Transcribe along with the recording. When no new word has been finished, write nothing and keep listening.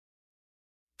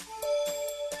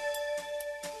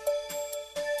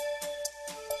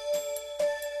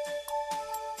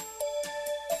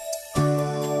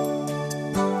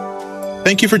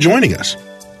Thank you for joining us.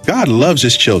 God loves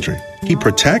His children. He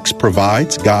protects,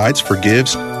 provides, guides,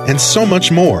 forgives, and so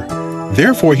much more.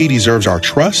 Therefore, He deserves our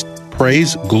trust,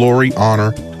 praise, glory,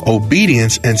 honor,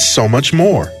 obedience, and so much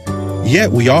more.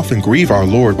 Yet we often grieve our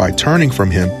Lord by turning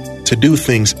from Him to do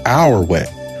things our way,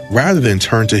 rather than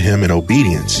turn to Him in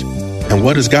obedience. And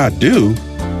what does God do?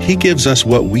 He gives us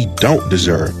what we don't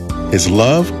deserve, His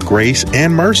love, grace,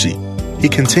 and mercy. He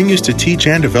continues to teach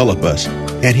and develop us,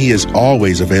 and He is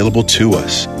always available to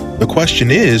us. The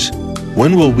question is,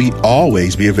 when will we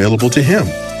always be available to Him?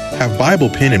 Have Bible,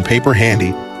 pen, and paper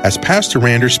handy as Pastor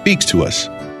Rander speaks to us.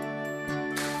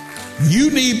 You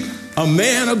need a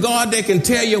man of God that can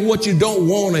tell you what you don't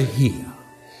want to hear.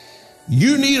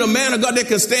 You need a man of God that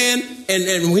can stand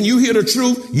and when you hear the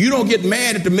truth, you don't get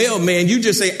mad at the mailman. You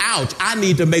just say, ouch, I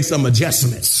need to make some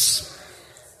adjustments.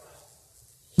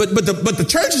 But the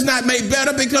church is not made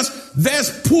better because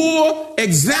there's poor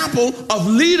example of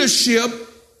leadership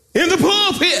in the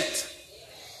pulpit.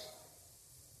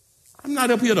 I'm not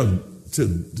up here to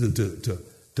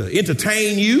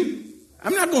entertain you.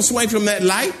 I'm not going to swing from that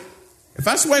light. If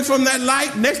I swing from that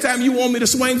light, next time you want me to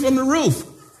swing from the roof.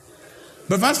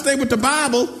 But if I stay with the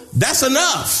Bible, that's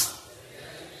enough.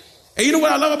 And you know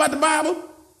what I love about the Bible?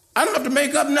 I don't have to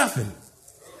make up nothing.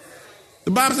 The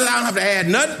Bible says I don't have to add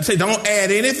nothing. Say don't add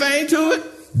anything to it.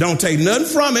 Don't take nothing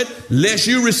from it, lest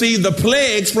you receive the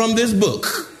plagues from this book.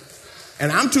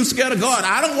 And I'm too scared of God.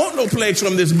 I don't want no plagues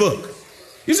from this book.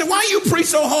 You say, why you preach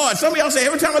so hard? Some of y'all say,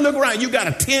 every time I look around, you got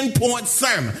a 10-point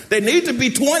sermon. They need to be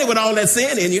 20 with all that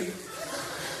sin in you.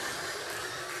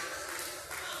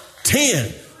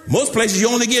 10. Most places you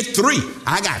only get 3.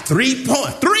 I got 3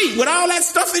 points. 3 with all that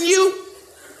stuff in you.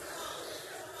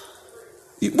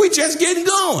 We just getting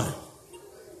going.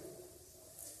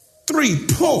 3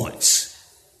 points.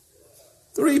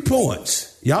 3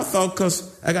 points. Y'all thought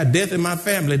because I got death in my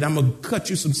family that I'm going to cut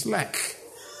you some slack.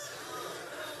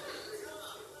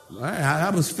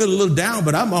 I was feeling a little down,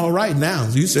 but I'm all right now.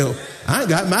 You say, I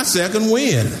got my second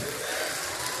win.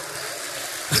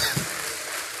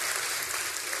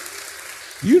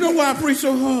 You know why I preach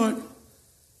so hard?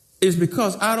 It's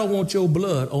because I don't want your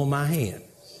blood on my hand.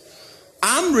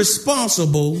 I'm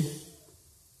responsible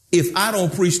if I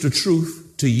don't preach the truth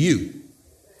to you.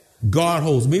 God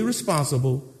holds me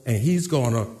responsible, and He's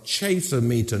going to chasten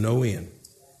me to no end.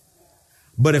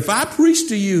 But if I preach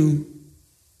to you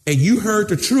and you heard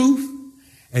the truth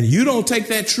and you don't take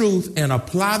that truth and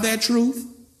apply that truth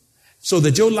so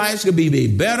that your life's going to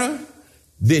be better,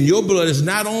 then your blood is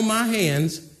not on my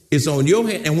hands. It's on your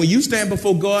hand. And when you stand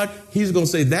before God, He's going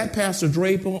to say that Pastor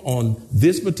Draper on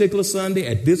this particular Sunday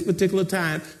at this particular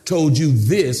time told you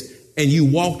this, and you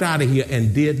walked out of here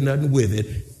and did nothing with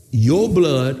it. Your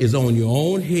blood is on your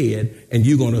own head, and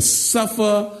you're going to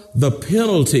suffer the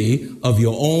penalty of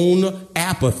your own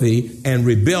apathy and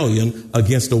rebellion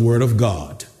against the word of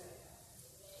God.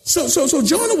 So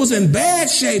Jonah was in bad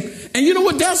shape. And you know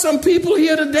what? There's some people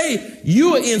here today.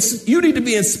 You need to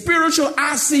be in spiritual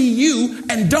ICU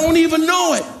and don't even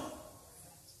know it.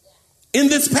 In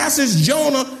this passage,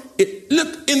 Jonah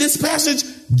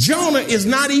is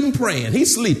not even praying.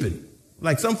 He's sleeping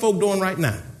like some folk doing right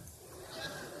now.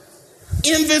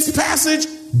 In this passage,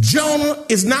 Jonah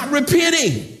is not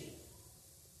repenting.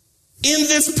 In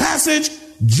this passage,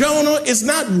 Jonah is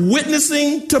not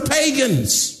witnessing to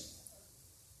pagans.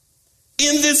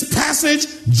 In this passage,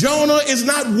 Jonah is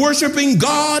not worshiping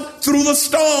God through the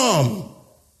storm.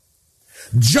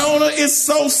 Jonah is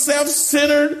so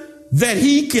self-centered that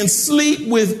he can sleep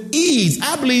with ease.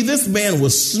 I believe this man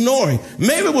was snoring.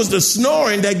 Maybe it was the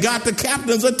snoring that got the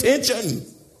captain's attention.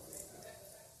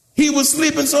 He was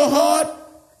sleeping so hard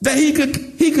that he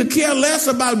could care less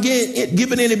about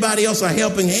giving anybody else a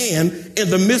helping hand in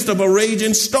the midst of a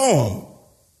raging storm.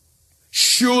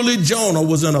 Surely Jonah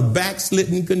was in a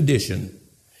backslidden condition.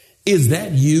 Is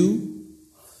that you?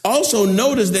 Also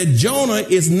notice that Jonah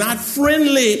is not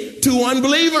friendly to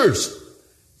unbelievers.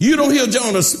 You don't hear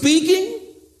Jonah speaking.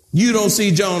 You don't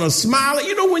see Jonah smiling.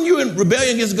 You know, when you're in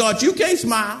rebellion against God, you can't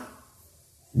smile.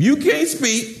 You can't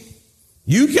speak.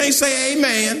 You can't say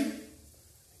amen.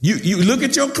 You look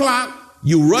at your clock.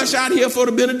 You rush out here for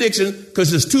the benediction because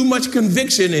there's too much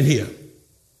conviction in here.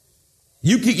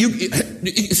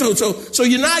 So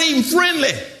you're not even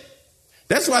friendly.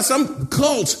 That's why some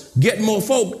cults get more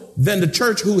folk than the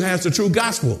church who has the true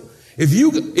gospel. If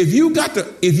you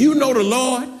know the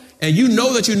Lord, and you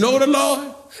know that you know the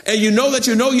Lord, and you know that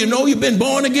you know you've been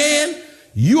born again,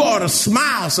 you ought to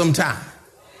smile sometime.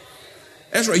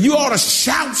 That's right. You ought to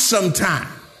shout sometime.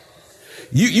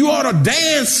 You ought to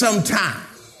dance sometime.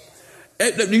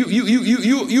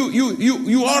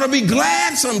 You ought to be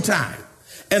glad sometime.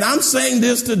 And I'm saying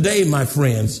this today, my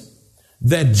friends,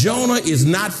 that Jonah is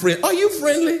not friendly. Are you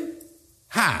friendly?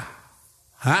 Hi.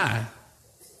 Hi.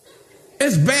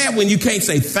 It's bad when you can't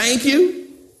say thank you.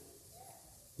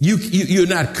 You're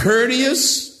not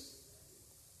courteous.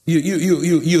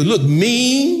 You look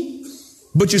mean,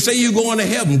 but you say you're going to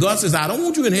heaven. God says, I don't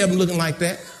want you in heaven looking like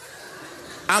that.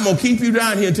 I'm going to keep you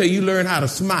down here until you learn how to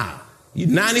smile. You're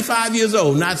 95 years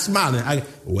old, not smiling.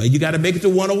 Well, you got to make it to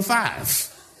 105.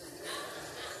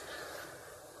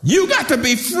 You got to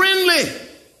be friendly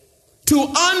to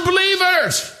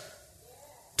unbelievers.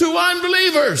 To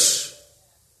unbelievers.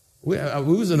 We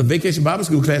was in a vacation Bible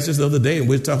school class just the other day, and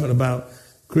we were talking about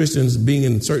Christians being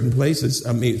in certain places.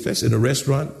 I mean, especially in a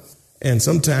restaurant. And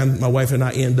sometimes my wife and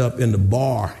I end up in the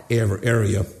bar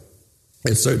area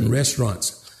at certain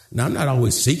restaurants. Now, I'm not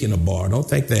always seeking a bar. Don't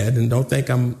think that. And don't think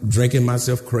I'm drinking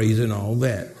myself crazy and all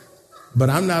that. But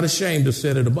I'm not ashamed to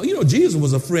sit at a bar. You know, Jesus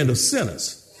was a friend of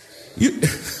sinners.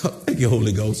 Thank you,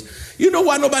 Holy Ghost. You know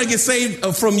why nobody gets saved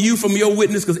from you, from your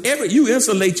witness? Because you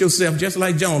insulate yourself just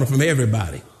like Jonah from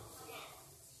everybody.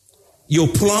 Your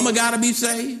plumber got to be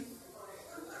saved.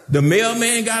 The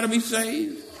mailman got to be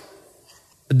saved.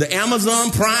 The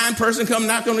Amazon Prime person come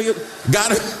knock on your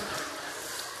got to.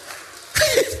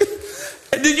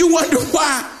 And then you wonder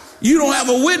why you don't have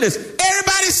a witness.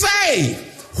 Everybody saved.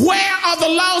 Where are the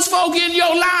lost folk in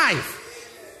your life?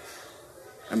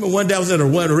 I remember one day I was at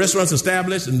one of the restaurants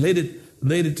established, and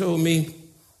lady told me,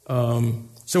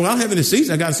 so I don't have any seats.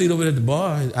 I got a seat over at the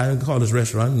bar. I didn't call this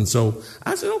restaurant. And so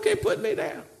I said, okay, put me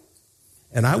there.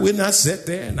 And I went and I sat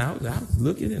there, and I was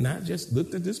looking, and I just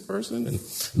looked at this person and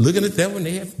looking at them when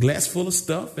they had a glass full of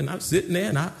stuff. And I was sitting there,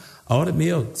 and I ordered me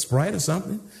a Sprite or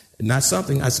something. Not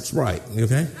something, I said Sprite,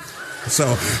 okay?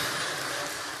 So,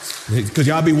 because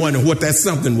y'all be wondering what that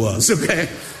something was, okay?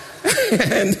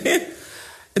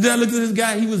 And then I looked at this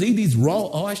guy, he was eating these raw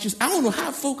oysters. I don't know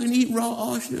how folk can eat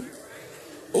raw oysters.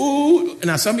 Ooh,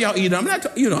 now some of y'all eat them. I'm not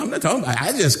talking about,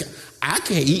 I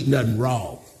can't eat nothing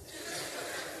raw.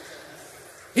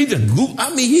 He had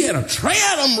a tray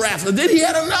of them wraps, and then he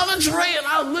had another tray, and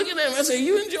I was looking at him. I said,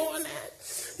 you enjoying that?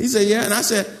 He said, yeah. And I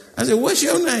said, what's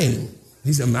your name?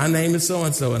 He said, my name is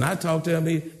so-and-so. And I talked to him.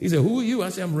 He said, who are you? I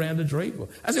said, I'm Randall Draper.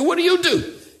 I said, what do you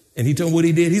do? And he told me what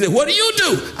he did. He said, what do you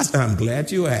do? I said, I'm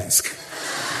glad you asked.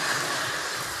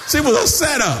 See, it was a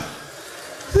setup.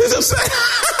 It was a setup.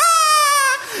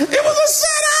 It was a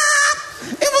setup.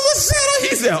 It was a setup.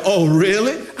 He said, oh,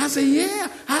 really? I said, yeah.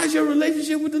 How's your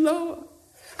relationship with the Lord?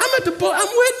 I'm at the bar. I'm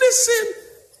witnessing.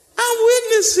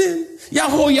 Y'all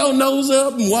hold your nose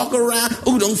up and walk around.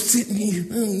 Oh, don't sit me.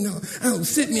 Oh, no. Don't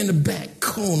sit me in the back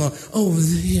corner over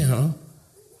there.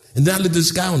 And then I looked at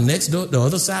this guy on next door, the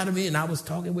other side of me, and I was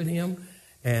talking with him.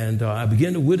 And I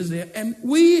began to witness there. And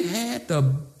we had the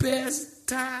best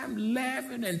time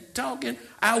laughing and talking.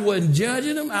 I wasn't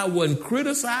judging him. I wasn't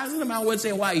criticizing him. I wasn't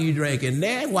saying, why are you drinking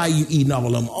that? Why are you eating all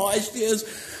of them oysters?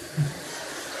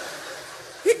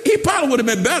 He probably would have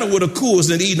been better with a course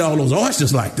than eating all those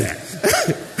oysters like that.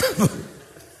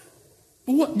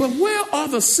 But where are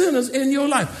the sinners in your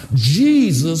life?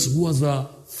 Jesus was a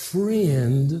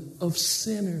friend of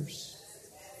sinners.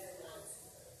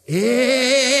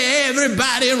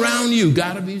 Everybody around you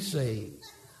got to be saved.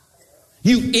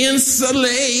 You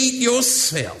insulate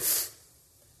yourself.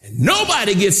 And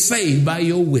nobody gets saved by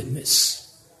your witness.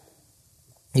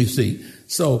 You see,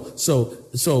 so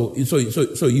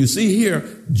you see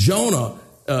here, Jonah,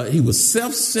 he was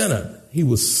self-centered. He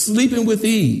was sleeping with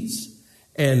ease.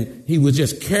 And he was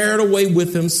just carried away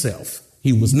with himself.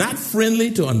 He was not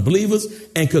friendly to unbelievers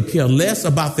and could care less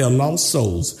about their lost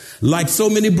souls. Like so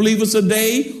many believers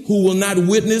today who will not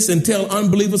witness and tell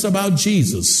unbelievers about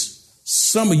Jesus.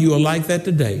 Some of you are like that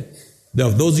today. Now,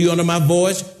 those of you under my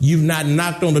voice, you've not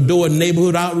knocked on the door of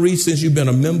neighborhood outreach since you've been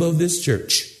a member of this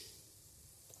church.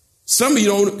 Some of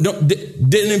you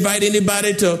didn't invite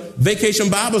anybody to Vacation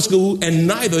Bible School, and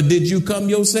neither did you come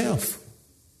yourself.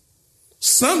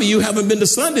 Some of you haven't been to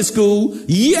Sunday school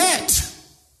yet.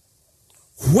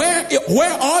 Where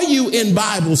are you in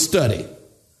Bible study?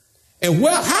 And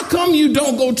how come you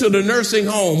don't go to the nursing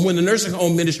home when the nursing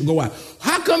home ministry go out?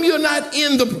 How come you're not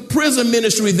in the prison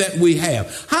ministry that we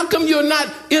have? How come you're not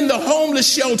in the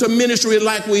homeless shelter ministry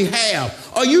like we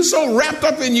have? Are you so wrapped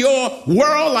up in your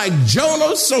world like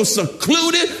Jonah, so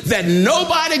secluded that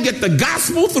nobody get the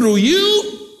gospel through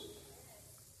you?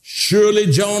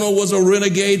 Surely Jonah was a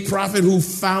renegade prophet who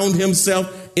found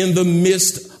himself in the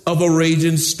midst of a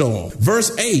raging storm.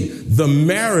 Verse 8, the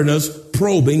mariners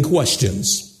probing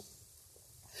questions.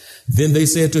 Then they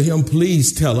said to him,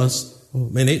 please tell us. Oh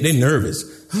man, they're nervous.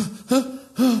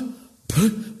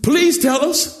 Please tell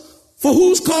us, For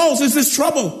whose cause is this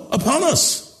trouble upon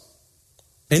us?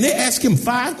 And they asked him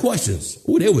 5 questions.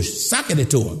 Ooh, they were sucking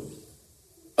it to him.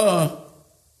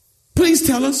 Please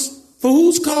tell us, for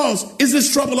whose cause is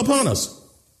this trouble upon us?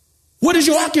 What is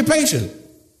your occupation?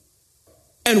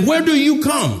 And where do you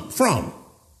come from?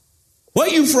 Where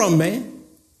are you from, man?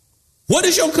 What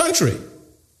is your country?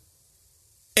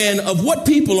 And of what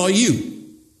people are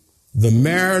you? The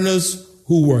mariners,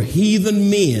 who were heathen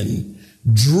men,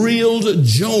 drilled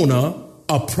Jonah,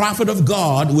 a prophet of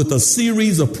God, with a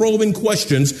series of probing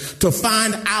questions to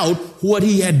find out what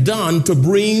he had done to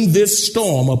bring this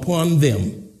storm upon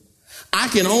them. I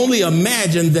can only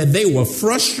imagine that they were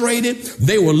frustrated.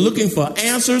 They were looking for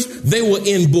answers. They were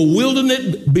in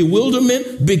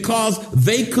bewilderment because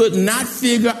they could not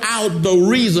figure out the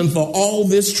reason for all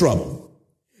this trouble.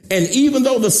 And even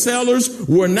though the sailors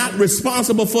were not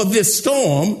responsible for this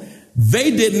storm,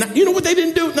 they did not, you know what they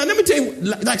didn't do? Now, let me tell you,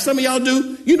 like some of y'all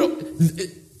do, you know,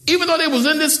 even though they was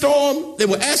in this storm, they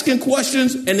were asking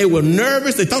questions and they were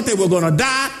nervous. They thought they were going to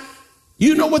die.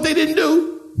 You know what they didn't do?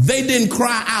 They didn't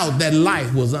cry out that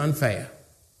life was unfair.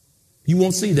 You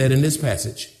won't see that in this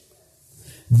passage.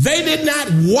 They did not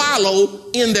wallow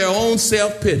in their own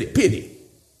self-pity,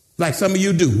 like some of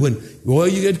you do. When, well,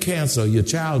 you get cancer, your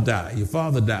child died, your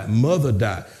father died, mother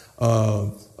died,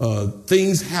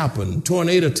 things happen,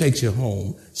 tornado takes you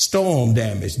home, storm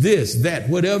damage, this, that,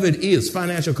 whatever it is,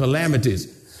 financial calamities.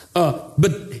 But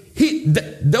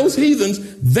those heathens,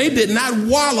 they did not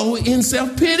wallow in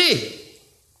self-pity.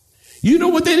 You know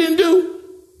what they didn't do?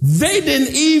 They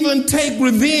didn't even take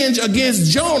revenge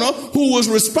against Jonah, who was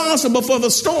responsible for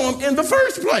the storm in the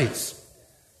first place.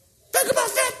 Think about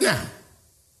that now.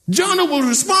 Jonah was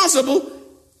responsible,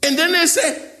 and then they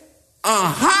said,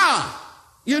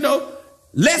 you know,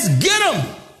 let's get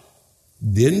him.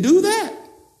 Didn't do that.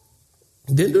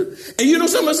 Didn't do. And you know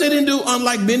something else they didn't do,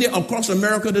 unlike many across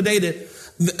America today,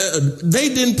 that they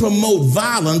didn't promote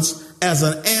violence as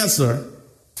an answer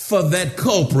for that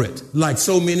culprit, like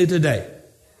so many today.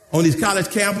 On these college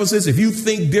campuses, if you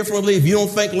think differently, if you don't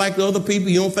think like the other people,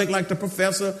 you don't think like the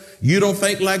professor, you don't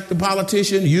think like the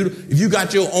politician, if you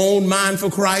got your own mind for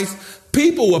Christ,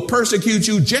 people will persecute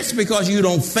you just because you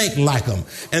don't think like them.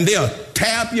 And they'll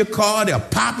tear up your car, they'll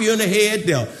pop you in the head,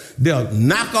 they'll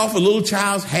knock off a little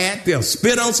child's hat, they'll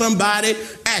spit on somebody,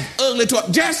 act ugly to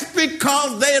them, just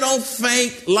because they don't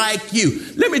think like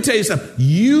you. Let me tell you something.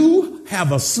 You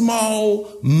have a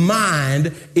small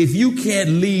mind if you can't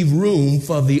leave room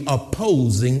for the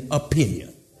opposing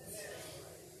opinion.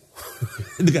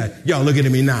 Y'all looking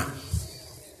at me now.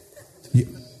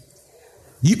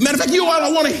 Matter of fact, you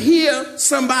all want to hear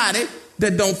somebody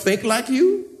that don't think like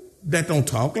you, that don't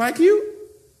talk like you.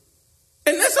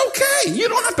 And that's okay. You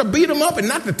don't have to beat them up and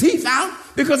knock the teeth out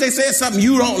because they said something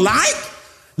you don't like.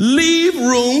 Leave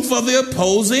room for the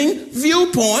opposing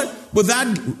viewpoint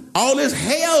without all this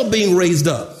hell being raised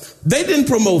up. They didn't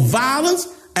promote violence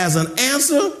as an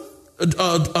answer to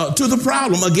the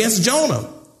problem against Jonah.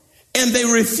 And they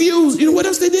refused. You know what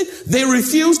else they did? They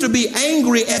refused to be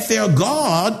angry at their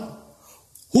God,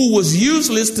 who was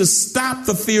useless to stop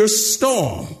the fierce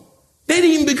storm. They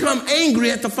didn't even become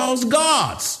angry at the false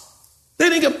gods. They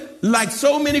didn't get, like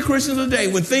so many Christians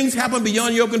today, when things happen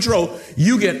beyond your control,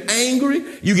 you get angry,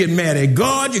 you get mad at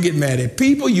God, you get mad at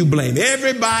people, you blame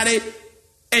everybody,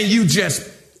 and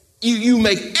you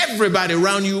make everybody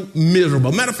around you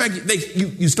miserable. Matter of fact,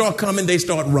 you start coming, they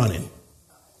start running.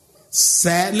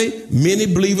 Sadly,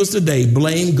 many believers today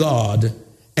blame God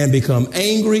and become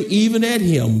angry even at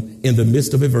him in the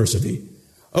midst of adversity.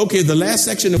 Okay, the last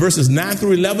section of verses 9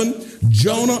 through 11,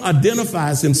 Jonah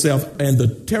identifies himself and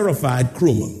the terrified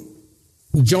crewman.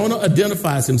 Jonah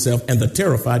identifies himself and the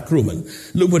terrified crewman.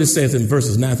 Look what it says in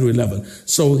verses 9 through 11.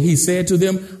 So he said to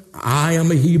them, I am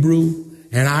a Hebrew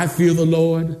and I fear the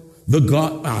Lord, the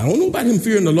God. I don't know about him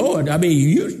fearing the Lord. I mean,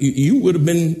 you would have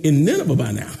been in Nineveh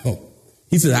by now.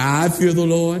 He said, I fear the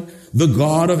Lord, the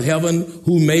God of heaven,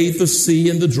 who made the sea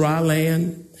and the dry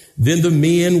land. Then the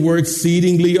men were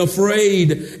exceedingly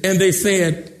afraid, and they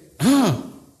said,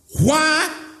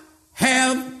 why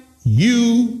have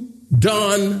you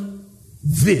done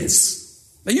this?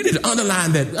 Now, you need to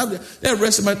underline that. That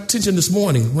arrested my attention this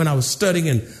morning when I was studying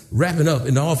and wrapping up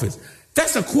in the office.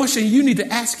 That's a question you need to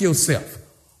ask yourself.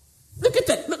 Look at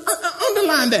that.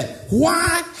 Underline that.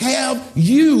 Why have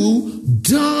you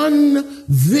done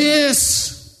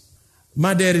this?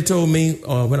 My daddy told me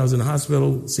when I was in the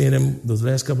hospital, seeing him those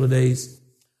last couple of days,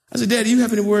 I said, Daddy, you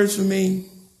have any words for me?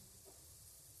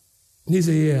 And he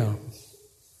said, yeah.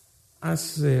 I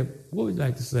said, what would you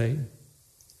like to say?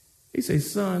 He said,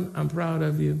 son, I'm proud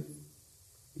of you.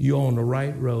 You're on the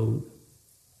right road.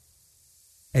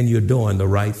 and you're doing the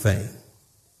right thing.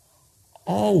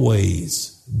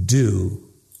 Always do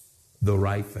the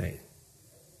right thing.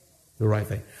 The right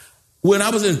thing. When I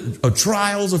was in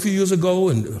trials a few years ago,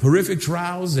 and horrific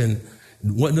trials, and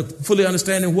wasn't fully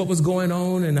understanding what was going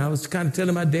on, and I was kind of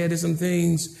telling my daddy some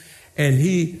things, and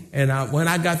when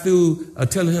I got through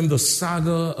telling him the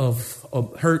saga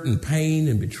of hurt and pain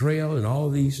and betrayal and all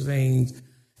these things,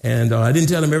 and I didn't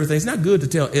tell him everything. It's not good to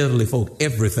tell elderly folk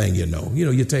everything you know. You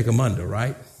know, you take them under,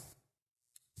 right?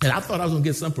 And I thought I was going to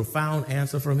get some profound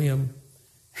answer from him.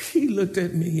 He looked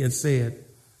at me and said,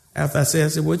 after I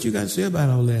said, what you got to say about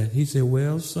all that? He said,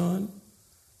 well, son,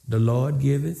 the Lord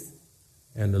giveth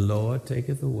and the Lord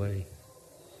taketh away.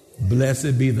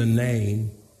 Blessed be the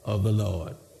name of the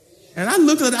Lord. And I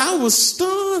looked at it, I was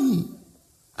stunned.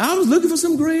 I was looking for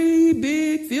some great,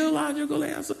 big theological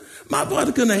answer. My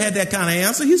brother couldn't have had that kind of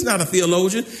answer. He's not a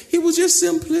theologian. He was just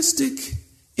simplistic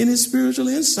in his spiritual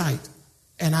insight.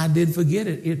 And I didn't forget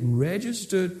it. It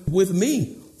registered with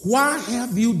me. Why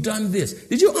have you done this?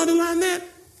 Did you underline that?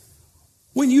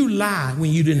 When you lie,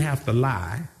 when you didn't have to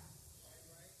lie,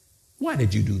 why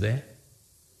did you do that?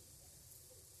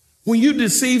 When you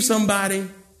deceive somebody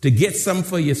to get something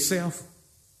for yourself,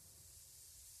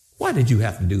 why did you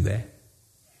have to do that?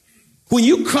 When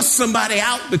you cuss somebody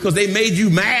out because they made you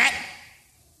mad,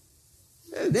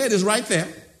 that is right there.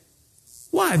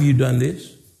 Why have you done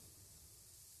this?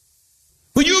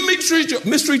 When you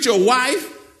mistreat your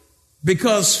wife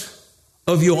because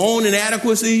of your own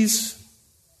inadequacies,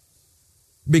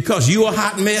 because you're a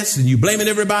hot mess and you blaming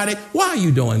everybody, why are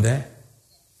you doing that?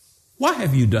 Why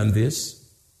have you done this?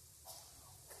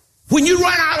 When you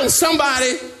run out on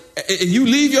somebody and you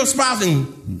leave your spouse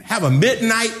and have a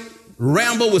midnight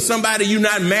ramble with somebody you're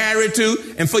not married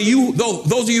to, and for you,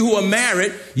 those of you who are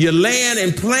married, you're laying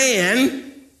and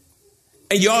playing,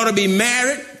 and you ought to be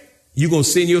married, you're going to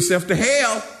send yourself to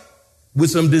hell with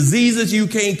some diseases you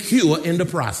can't cure in the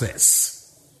process.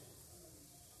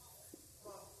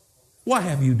 Why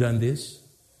have you done this?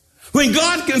 When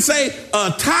God can say,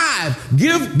 tithe,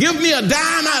 give me a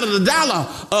dime out of the dollar,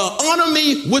 honor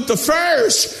me with the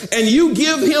first, and you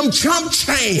give him chump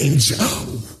change.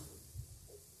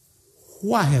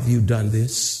 Why have you done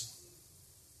this?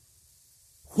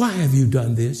 Why have you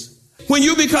done this? When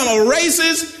you become a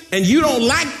racist and you don't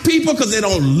like people because they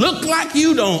don't look like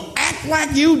you, don't act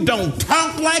like you, don't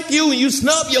talk like you, and you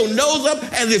snub your nose up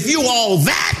as if you all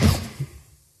that,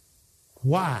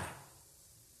 why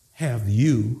have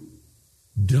you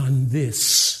done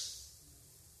this?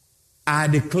 I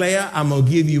declare, I'm going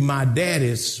to give you my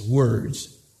daddy's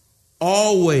words.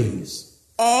 Always,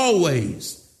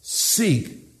 always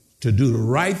seek to do the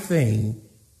right thing,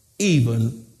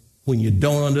 even when you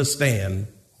don't understand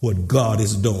what God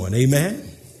is doing. Amen?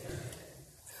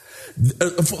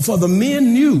 For the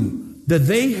men knew that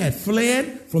they had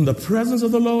fled from the presence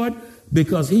of the Lord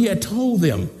because he had told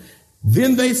them.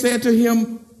 Then they said to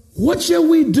him, what shall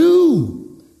we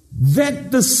do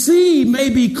that the sea may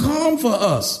be calm for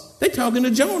us? They talking to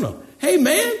Jonah. Hey,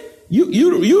 man, you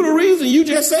the reason. You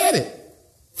just said it.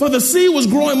 For the sea was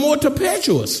growing more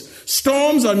tempestuous.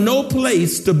 Storms are no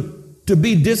place to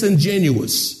be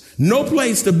disingenuous, no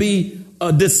place to be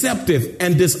deceptive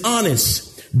and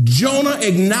dishonest. Jonah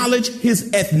acknowledged his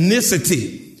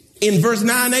ethnicity. In verse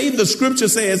 9a, the scripture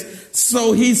says,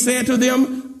 so he said to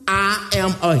them, I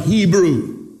am a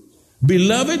Hebrew.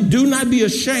 Beloved, do not be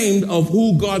ashamed of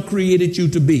who God created you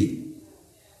to be.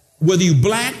 Whether you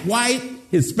black, white,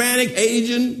 Hispanic,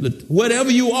 Asian,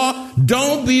 whatever you are,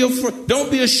 don't be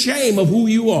ashamed of who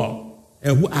you are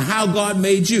and how God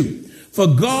made you. For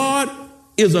God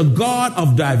is a God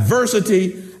of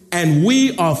diversity, and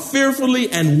we are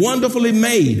fearfully and wonderfully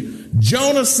made.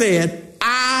 Jonah said,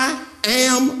 I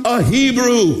am a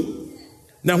Hebrew.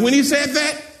 Now, when he said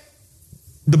that,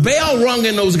 the bell rung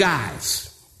in those guys.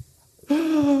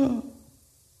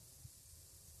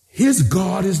 His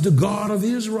God is the God of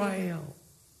Israel.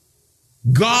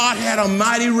 God had a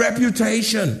mighty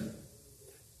reputation.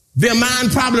 Their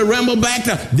mind probably rambled back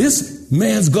to, this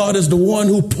man's God is the one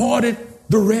who parted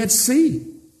the Red Sea.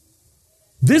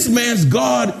 This man's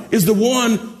God is the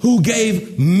one who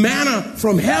gave manna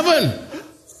from heaven.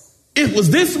 It was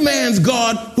this man's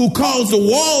God who caused the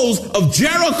walls of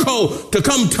Jericho to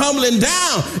come tumbling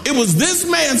down. It was this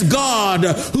man's God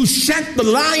who shut the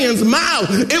lion's mouth.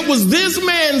 It was this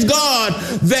man's God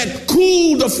that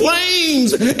cooled the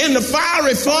flames in the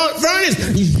fiery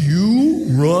furnace. You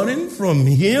running from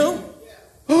him?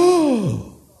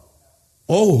 Oh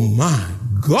my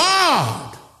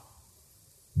God,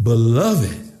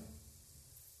 beloved.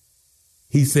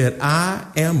 He said, I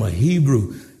am a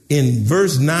Hebrew. In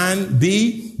verse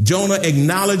 9b, Jonah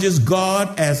acknowledges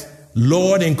God as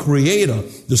Lord and Creator.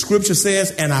 The scripture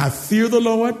says, and I fear the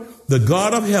Lord, the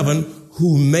God of heaven,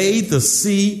 who made the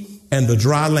sea and the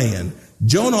dry land.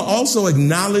 Jonah also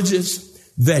acknowledges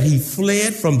that he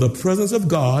fled from the presence of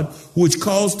God, which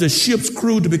caused the ship's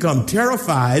crew to become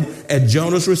terrified at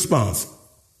Jonah's response.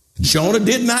 Jonah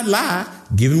did not lie.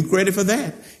 Give him credit for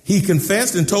that. He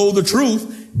confessed and told the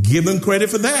truth. Give him credit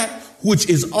for that, which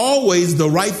is always the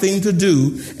right thing to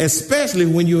do, especially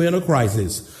when you're in a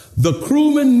crisis. The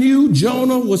crewmen knew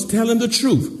Jonah was telling the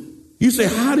truth. You say,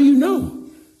 how do you know?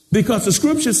 Because the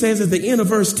scripture says at the end of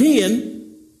verse 10,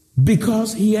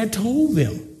 because he had told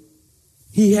them.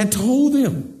 He had told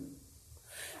them.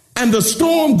 And the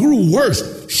storm grew worse.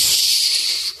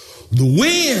 The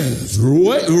winds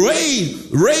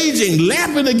raging,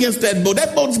 lapping against that boat.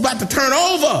 That boat's about to turn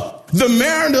over. The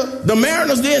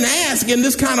mariners then ask in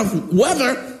this kind of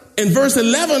weather, in verse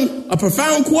 11, a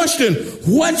profound question.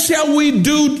 What shall we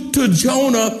do to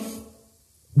Jonah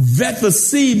that the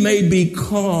sea may be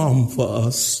calm for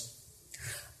us?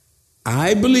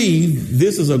 I believe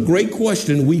this is a great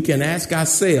question we can ask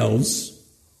ourselves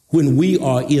when we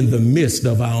are in the midst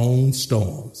of our own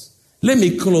storms. Let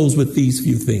me close with these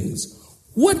few things.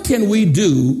 What can we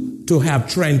do to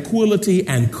have tranquility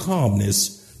and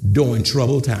calmness during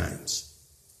troubled times?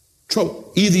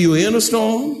 Either you're in a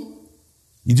storm,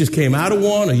 you just came out of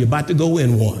one, or you're about to go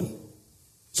in one.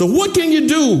 So what can you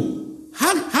do?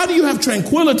 How do you have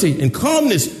tranquility and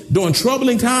calmness during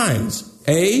troubling times?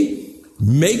 A,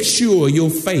 make sure your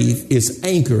faith is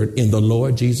anchored in the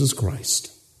Lord Jesus Christ.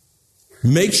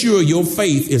 Make sure your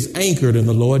faith is anchored in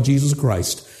the Lord Jesus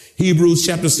Christ. Hebrews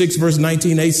chapter 6, verse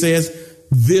 19a says,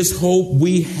 this hope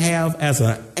we have as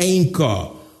an anchor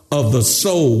of the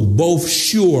soul, both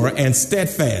sure and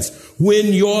steadfast.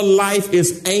 When your life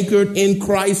is anchored in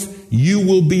Christ, you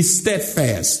will be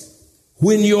steadfast.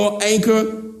 When your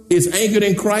anchor is anchored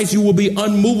in Christ, you will be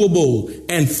unmovable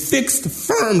and fixed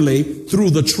firmly through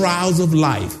the trials of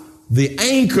life. The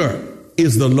anchor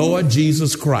is the Lord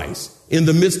Jesus Christ. In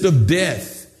the midst of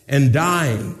death and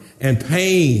dying and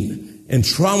pain and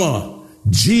trauma,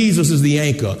 Jesus is the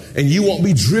anchor, and you won't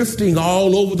be drifting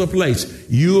all over the place.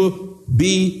 You'll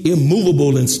be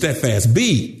immovable and steadfast.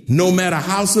 B, no matter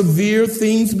how severe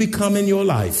things become in your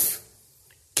life,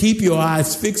 keep your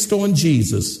eyes fixed on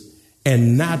Jesus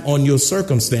and not on your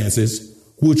circumstances,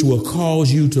 which will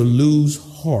cause you to lose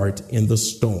heart in the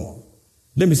storm.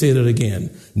 Let me say that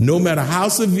again. No matter how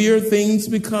severe things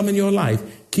become in your life,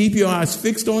 keep your eyes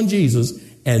fixed on Jesus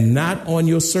and not on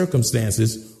your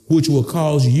circumstances, which will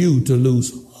cause you to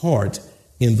lose heart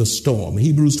in the storm.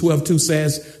 Hebrews 12:2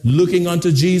 says, looking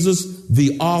unto Jesus,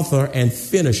 the author and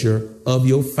finisher of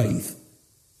your faith.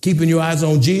 Keeping your eyes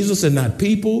on Jesus and not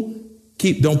people.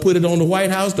 Don't put it on the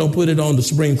White House. Don't put it on the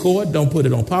Supreme Court. Don't put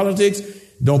it on politics.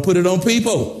 Don't put it on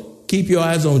people. Keep your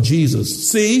eyes on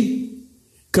Jesus. See,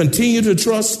 continue to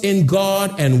trust in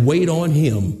God and wait on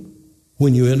him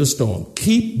when you're in a storm.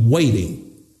 Keep waiting.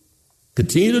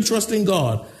 Continue to trust in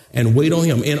God and wait on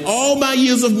him. In all my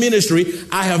years of ministry,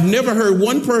 I have never heard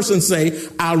one person say,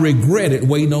 I regretted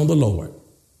waiting on the Lord.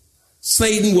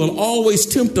 Satan will always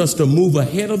tempt us to move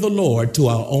ahead of the Lord to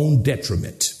our own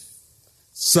detriment.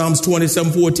 Psalms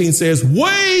 27:14 says,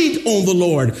 wait on the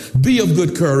Lord, be of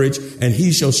good courage, and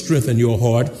he shall strengthen your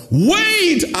heart.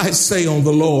 Wait, I say, on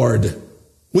the Lord.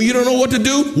 When you don't know what to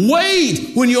do,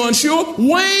 wait. When you're unsure,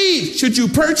 wait. Should you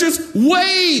purchase?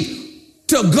 Wait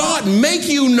till God make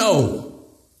you know.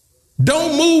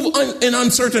 Don't move in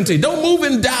uncertainty. Don't move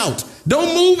in doubt.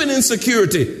 Don't move in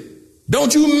insecurity.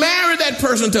 Don't you marry that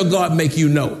person till God make you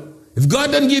know. If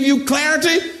God doesn't give you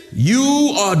clarity,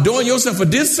 you are doing yourself a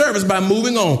disservice by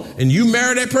moving on. And you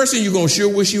marry that person, you're going to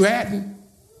sure wish you hadn't.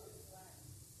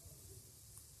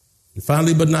 And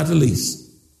finally, but not the least,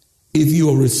 if you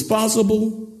are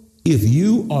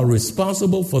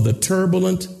responsible for the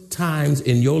turbulent times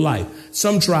in your life,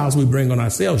 some trials we bring on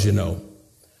ourselves, you know,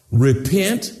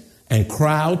 repent and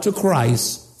cry out to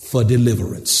Christ for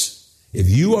deliverance. If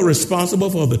you are responsible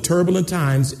for the turbulent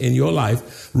times in your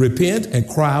life, repent and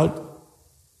cry out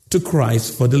to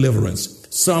Christ for deliverance.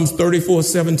 Psalms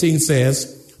 34:17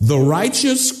 says, the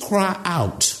righteous cry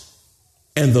out,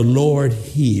 and the Lord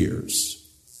hears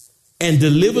and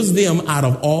delivers them out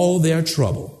of all their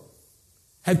trouble.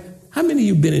 How many of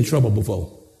you been in trouble before?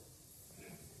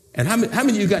 And how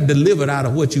many of you got delivered out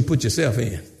of what you put yourself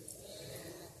in?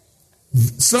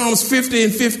 Psalms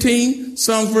 50:15,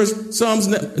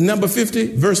 Psalms number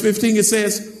 50, verse 15, it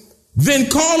says, then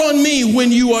call on me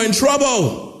when you are in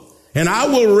trouble, and I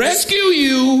will rescue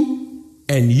you,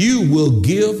 and you will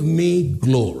give me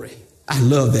glory. I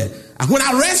love that. When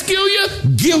I rescue you,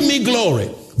 give me glory.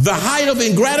 The height of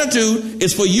ingratitude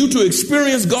is for you to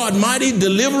experience God's mighty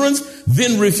deliverance,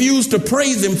 then refuse to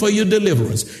praise him for your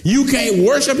deliverance. You can't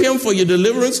worship him for your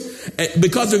deliverance.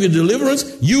 Because of your deliverance,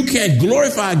 you can't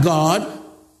glorify God,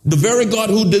 the very God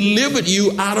who delivered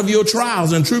you out of your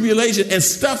trials and tribulation and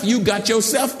stuff you got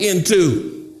yourself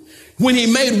into. When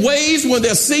he made ways when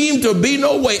there seemed to be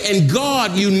no way, and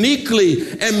God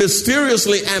uniquely and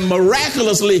mysteriously and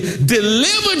miraculously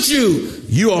delivered you,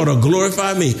 you ought to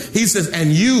glorify me. He says,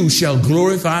 and you shall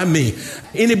glorify me.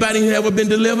 Anybody ever been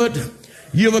delivered?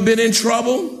 You ever been in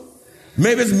trouble?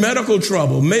 Maybe it's medical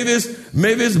trouble. Maybe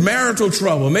it's marital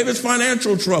trouble. Maybe it's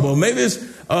financial trouble. Maybe it's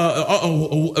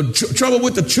trouble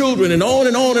with the children, and on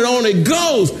and on and on it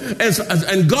goes.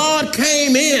 And God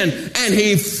came in and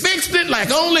he fixed it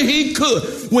like only he could.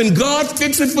 When God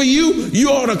fixed it for you, you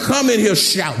ought to come in here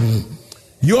shouting.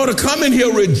 You ought to come in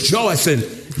here rejoicing.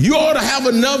 You ought to have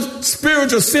enough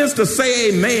spiritual sense to say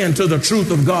amen to the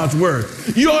truth of God's word.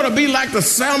 You ought to be like the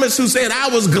psalmist who said, I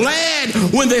was glad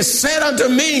when they said unto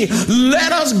me,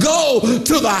 let us go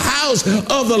to the house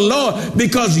of the Lord,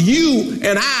 because you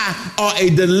and I are a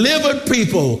delivered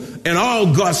people. And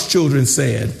all God's children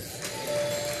said,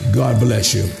 God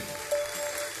bless you.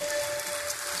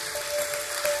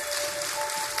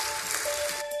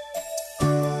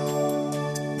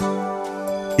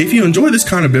 If you enjoy this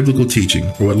kind of biblical teaching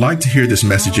or would like to hear this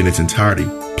message in its entirety,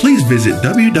 please visit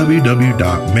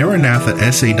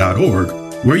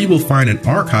www.maranathasa.org, where you will find an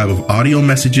archive of audio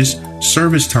messages,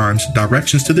 service times,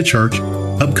 directions to the church,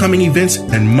 upcoming events,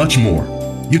 and much more.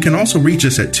 You can also reach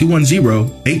us at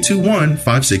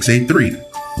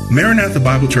 210-821-5683. Maranatha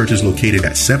Bible Church is located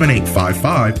at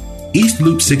 7855 East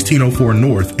Loop 1604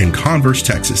 North in Converse,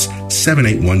 Texas,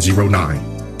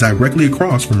 78109, directly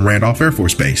across from Randolph Air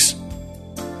Force Base.